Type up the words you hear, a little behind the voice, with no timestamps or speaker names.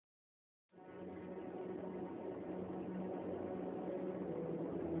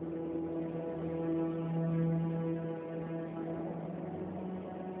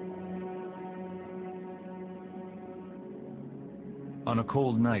On a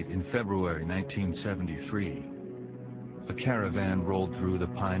cold night in February 1973, a caravan rolled through the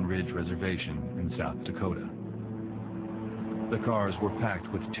Pine Ridge Reservation in South Dakota. The cars were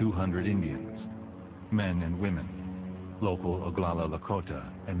packed with 200 Indians, men and women, local Oglala Lakota,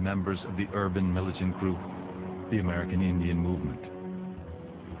 and members of the urban militant group, the American Indian Movement.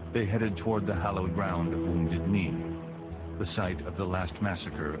 They headed toward the hallowed ground of Wounded Knee, the site of the last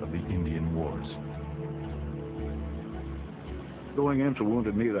massacre of the Indian Wars. Going into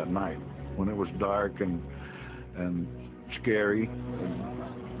Wounded Knee that night, when it was dark and scary,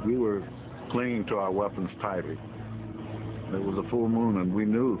 and we were clinging to our weapons tightly. It was a full moon, and we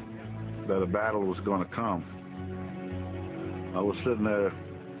knew that a battle was going to come. I was sitting there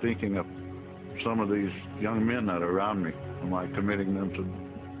thinking of some of these young men that are around me, and like committing them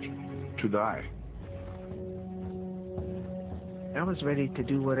to die. I was ready to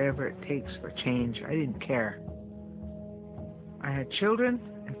do whatever it takes for change. I didn't care. I had children,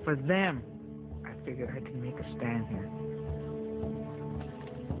 and for them, I figured I could make a stand here.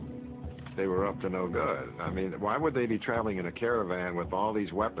 They were up to no good. I mean, why would they be traveling in a caravan with all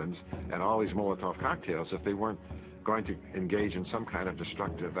these weapons and all these Molotov cocktails if they weren't going to engage in some kind of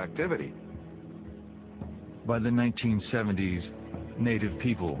destructive activity? By the 1970s, Native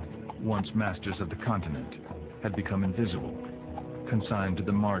people, once masters of the continent, had become invisible, consigned to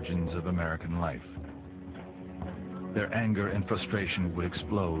the margins of American life. Their anger and frustration would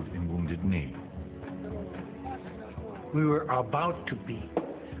explode in Wounded Knee. We were about to be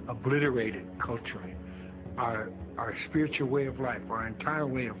obliterated culturally. Our spiritual way of life, our entire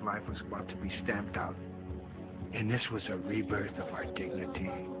way of life was about to be stamped out. And this was a rebirth of our dignity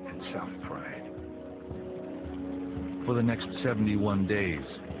and self-pride. For the next 71 days,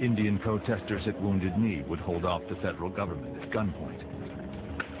 Indian protesters at Wounded Knee would hold off the federal government at gunpoint.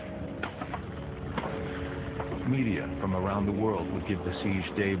 Media from around the world would give the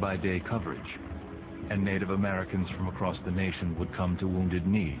siege day-by-day coverage, and Native Americans from across the nation would come to Wounded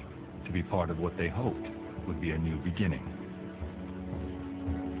Knee to be part of what they hoped would be a new beginning.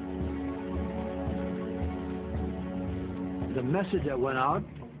 The message that went out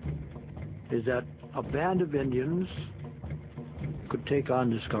is that a band of Indians could take on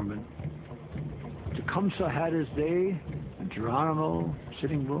this government. Tecumseh had his day, and Geronimo,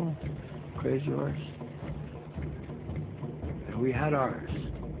 Sitting Bull, Crazy Horse, and we had ours.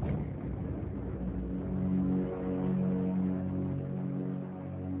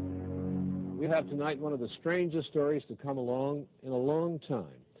 We have tonight one of the strangest stories to come along in a long time.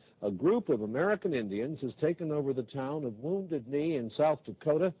 A group of American Indians has taken over the town of Wounded Knee in South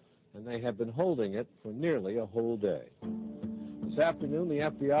Dakota, and they have been holding it for nearly a whole day. This afternoon, the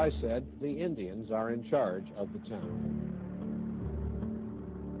FBI said the Indians are in charge of the town.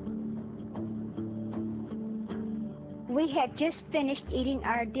 We had just finished eating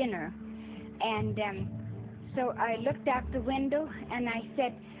our dinner, and so I looked out the window and I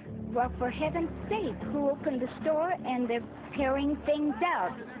said, well, for heaven's sake, who opened the store? And they're carrying things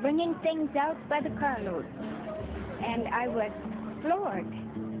out, bringing things out by the carload. And I was floored,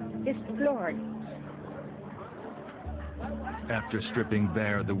 just floored. After stripping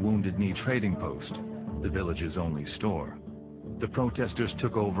bare the Wounded Knee trading post, the village's only store, the protesters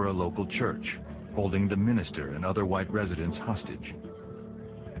took over a local church, holding the minister and other white residents hostage.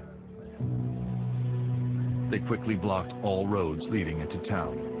 They quickly blocked all roads leading into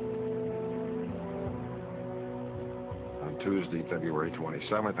town. On Tuesday, February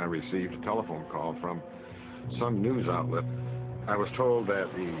 27th, I received a telephone call from some news outlet. I was told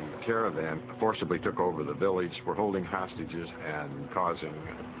that the caravan forcibly took over the village, were holding hostages and causing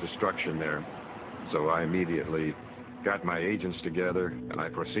destruction there. So I immediately got my agents together and I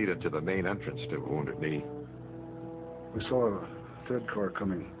proceeded to the main entrance to Wounded Knee. We saw a third car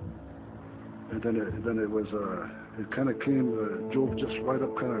coming, and then it was it kind of came, drove just right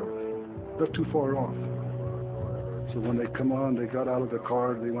up, kind of not too far off. So when they come on, they got out of the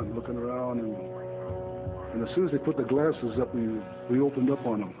car, they went looking around, and as soon as they put the glasses up, we opened up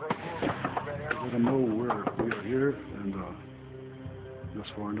on them. Let them know we are here, and that's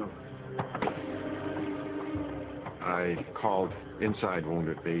far enough. I called inside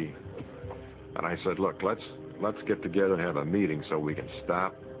Wounded Knee, and I said, look, let's get together and have a meeting so we can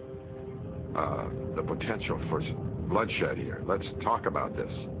stop the potential for bloodshed here. Let's talk about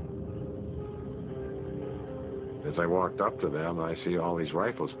this. As I walked up to them, I see all these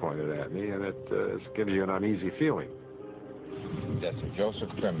rifles pointed at me, and it gives you an uneasy feeling. Yes, sir. Joseph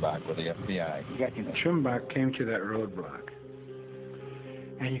Trimbach with the FBI. Trimbach came to that roadblock,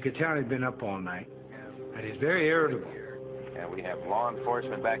 and you could tell he'd been up all night, and he's very irritable. And we have law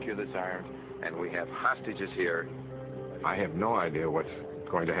enforcement back here that's armed, and we have hostages here. I have no idea what's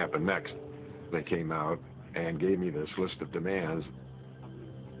going to happen next. They came out and gave me this list of demands.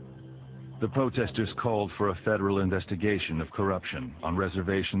 The protesters called for a federal investigation of corruption on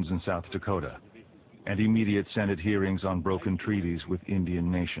reservations in South Dakota and immediate Senate hearings on broken treaties with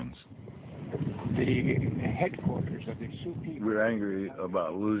Indian nations. The headquarters of the Sioux people. We're angry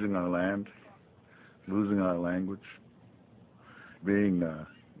about losing our land, losing our language, being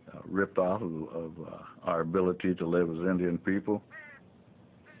ripped off of our ability to live as Indian people.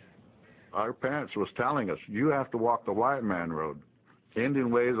 Our parents was telling us, you have to walk the white man road.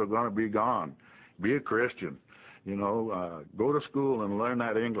 Indian ways are going to be gone. Be a Christian. You know, go to school and learn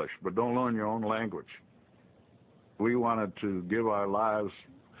that English, but don't learn your own language. We wanted to give our lives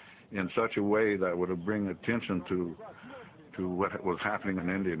in such a way that would bring attention to what was happening in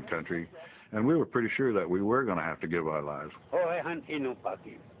Indian country, and we were pretty sure that we were going to have to give our lives.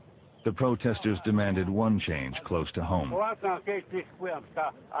 The protesters demanded one change close to home.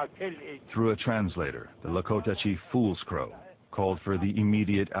 Through a translator, the Lakota chief Fool's Crow called for the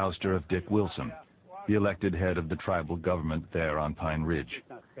immediate ouster of Dick Wilson, the elected head of the tribal government there on Pine Ridge.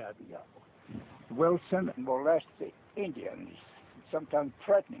 Wilson molested the Indians, sometimes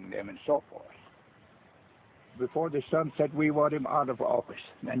threatening them and so forth. Before the sun set, we want him out of office,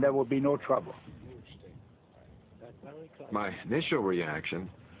 and there will be no trouble. My initial reaction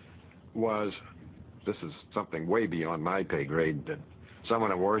was, this is something way beyond my pay grade, that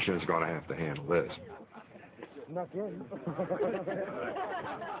someone at Washington is going to have to handle this. Not good.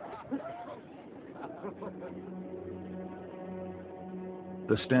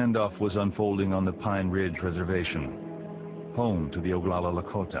 The standoff was unfolding on the Pine Ridge Reservation, home to the Oglala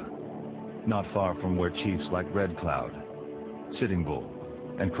Lakota, not far from where chiefs like Red Cloud, Sitting Bull,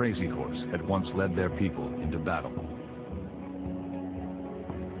 and Crazy Horse had once led their people into battle.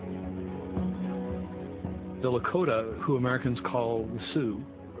 The Lakota, who Americans call the Sioux,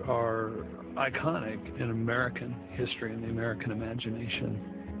 are iconic in American history and the American imagination.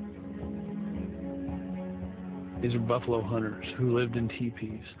 These are buffalo hunters who lived in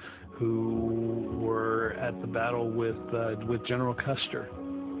teepees, who were at the battle with General Custer.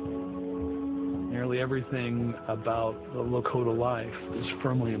 Nearly everything about the Lakota life is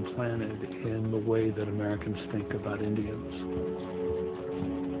firmly implanted in the way that Americans think about Indians.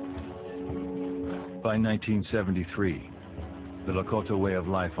 By 1973, the Lakota way of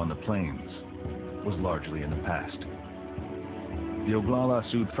life on the plains was largely in the past. The Oglala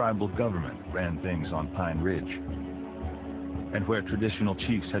Sioux tribal government ran things on Pine Ridge, and where traditional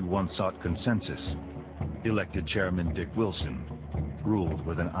chiefs had once sought consensus, elected Chairman Dick Wilson ruled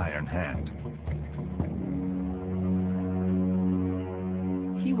with an iron hand.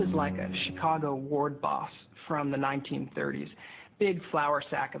 He was like a Chicago ward boss from the 1930s. Big flour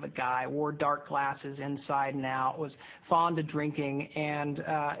sack of a guy, wore dark glasses inside and out, was fond of drinking, and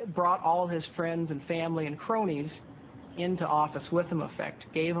brought all his friends and family and cronies into office with him,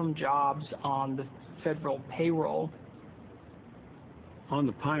 gave them jobs on the federal payroll. On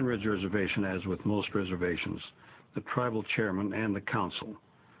the Pine Ridge Reservation, as with most reservations, the tribal chairman and the council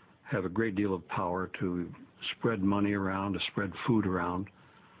have a great deal of power to spread money around, to spread food around,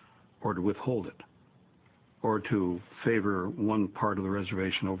 or to withhold it, or to favor one part of the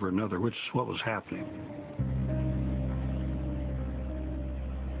reservation over another, which is what was happening.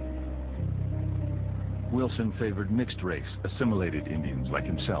 Wilson favored mixed-race, assimilated Indians like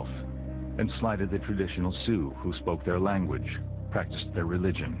himself, and slighted the traditional Sioux who spoke their language, practiced their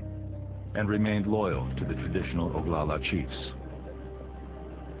religion, and remained loyal to the traditional Oglala chiefs.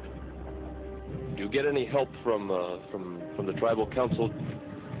 Do you get any help from the tribal council?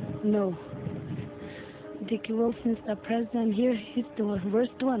 No. Dickie Wilson's the president here. He's the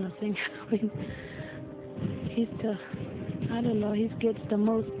worst one, I think. He's the, I don't know, he gets the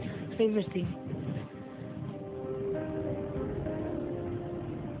most favoriting.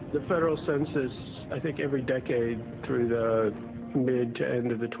 The federal census, I think every decade through the mid to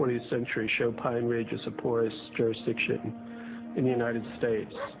end of the 20th century, show Pine Ridge as the poorest jurisdiction in the United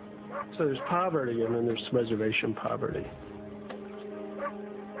States. So there's poverty, and then there's reservation poverty.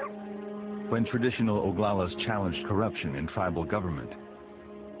 When traditional Oglalas challenged corruption in tribal government,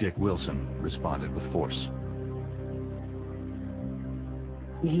 Dick Wilson responded with force.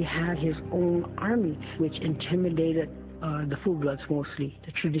 He had his own army, which intimidated the full-bloods mostly,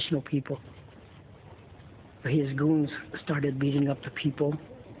 the traditional people. His goons started beating up the people,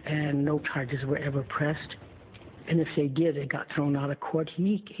 and no charges were ever pressed. And if they did, they got thrown out of court.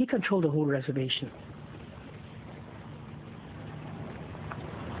 He controlled the whole reservation.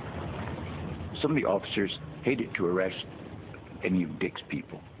 Some of the officers hated to arrest any of Dick's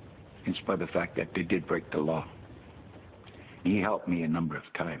people, in spite of the fact that they did break the law. He helped me a number of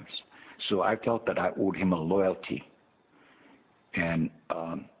times. So I felt that I owed him a loyalty. And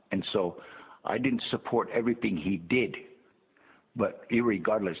so I didn't support everything he did, but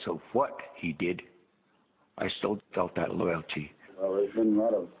irregardless of what he did, I still felt that loyalty. Well, there's been a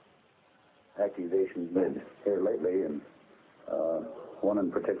lot of accusations made here lately, and one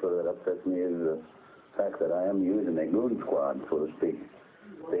in particular that upsets me is the fact that I am using a goon squad, so to speak.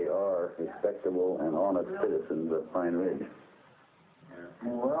 They are respectable and honest citizens of Pine Ridge.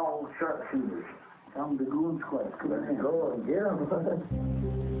 We're all sharpshooters. Come to goon squad. Come on, go and get them.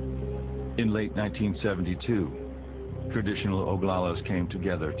 In late 1972, traditional Oglalas came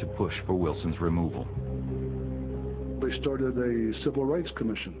together to push for Wilson's removal. They started a Civil Rights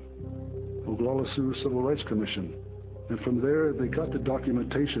Commission, Oglala Sioux Civil Rights Commission. And from there, they got the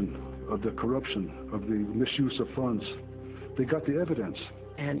documentation of the corruption, of the misuse of funds. They got the evidence.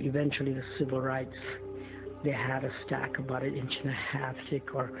 And eventually the civil rights, they had a stack about 1.5 inches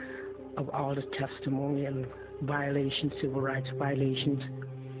thick of all the testimony and violations, civil rights violations.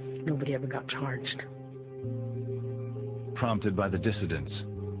 Nobody ever got charged. Prompted by the dissidents,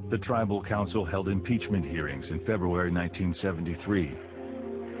 the Tribal Council held impeachment hearings in February 1973.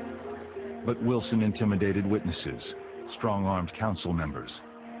 But Wilson intimidated witnesses, strong-armed council members,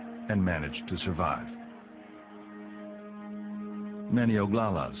 and managed to survive. Many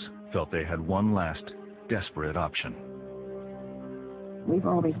Oglalas felt they had one last desperate option. We've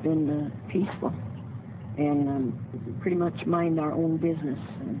always been peaceful and pretty much mind our own business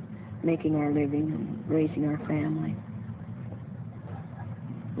and making our living and raising our family.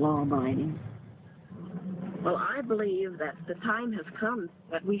 Law-abiding. Well, I believe that the time has come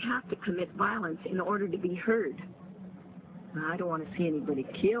that we have to commit violence in order to be heard. Now, I don't want to see anybody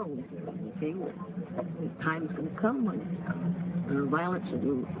killed or anything, but the time's going to come when violence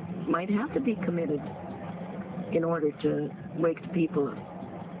might have to be committed in order to wake the people up.